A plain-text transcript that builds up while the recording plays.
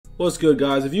What's good,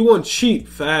 guys? If you want cheap,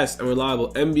 fast, and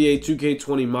reliable NBA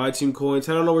 2K20 My Team coins,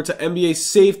 head on over to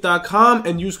NBASafe.com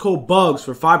and use code Bugz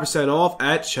for 5% off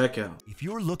at checkout. If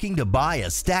you're looking to buy a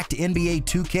stacked NBA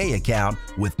 2K account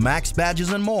with max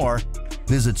badges and more,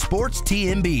 visit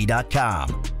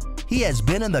SportsTNB.com. He has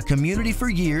been in the community for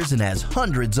years and has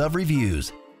hundreds of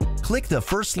reviews. Click the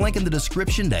first link in the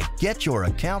description to get your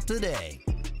account today.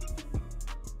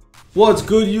 What's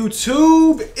good,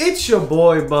 YouTube? It's your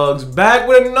boy Bugz back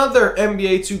with another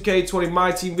NBA 2K20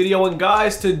 My Team video. And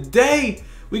guys, today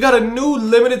we got a new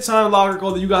limited time locker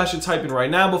code that you guys should type in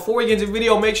right now. Before we get into the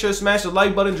video, make sure to smash the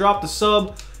like button, drop the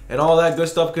sub, and all that good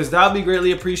stuff, because that would be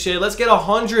greatly appreciated. Let's get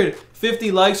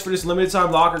 150 likes for this limited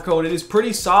time locker code. It is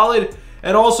pretty solid.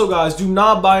 And also, guys, do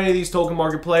not buy any of these token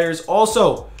market players.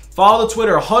 Also, follow the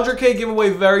Twitter. 100K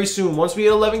giveaway very soon. Once we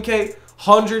hit 11K,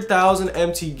 100,000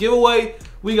 MT giveaway.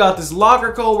 We got this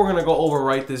locker code we're going to go over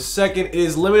right this second. It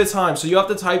is limited time, so you have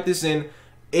to type this in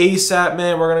ASAP,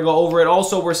 man. We're going to go over it.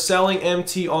 Also, we're selling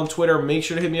MT on Twitter. Make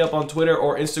sure to hit me up on Twitter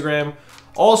or Instagram.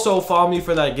 Also, follow me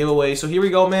for that giveaway. So here we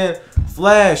go, man.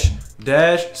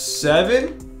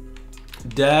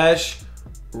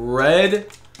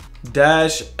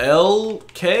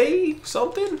 Flash-7-red-LK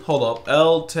something? Hold up.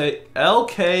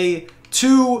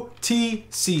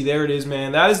 LK2TC. There it is,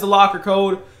 man. That is the locker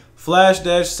code.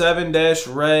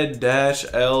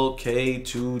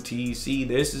 Flash-7-red-LK2TC.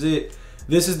 This is it.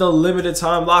 This is the limited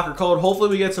time locker code.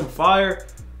 Hopefully we get some fire.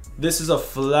 This is a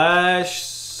flash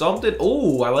something.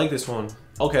 Oh, I like this one.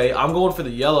 Okay, I'm going for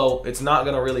the yellow. It's not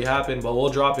going to really happen, but we'll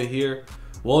drop it here.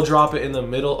 We'll drop it in the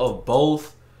middle of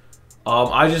both.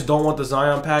 I just don't want the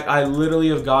Zion pack. I literally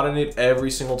have gotten it every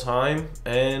single time.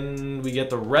 And we get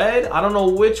the red. I don't know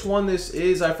which one this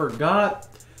is. I forgot.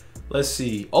 Let's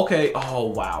see. Okay. Oh,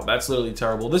 wow. That's literally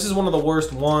terrible. This is one of the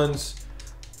worst ones.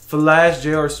 Flash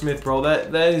J.R. Smith, bro.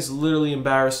 That is literally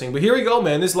embarrassing. But here we go,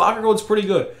 man. This locker code's pretty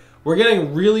good. We're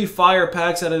getting really fire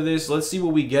packs out of this. Let's see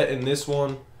what we get in this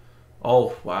one.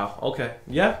 Oh, wow. Okay.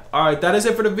 Yeah. All right. That is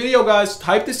it for the video, guys.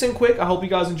 Type this in quick. I hope you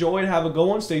guys enjoyed. Have a good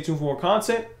one. Stay tuned for more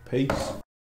content. Peace.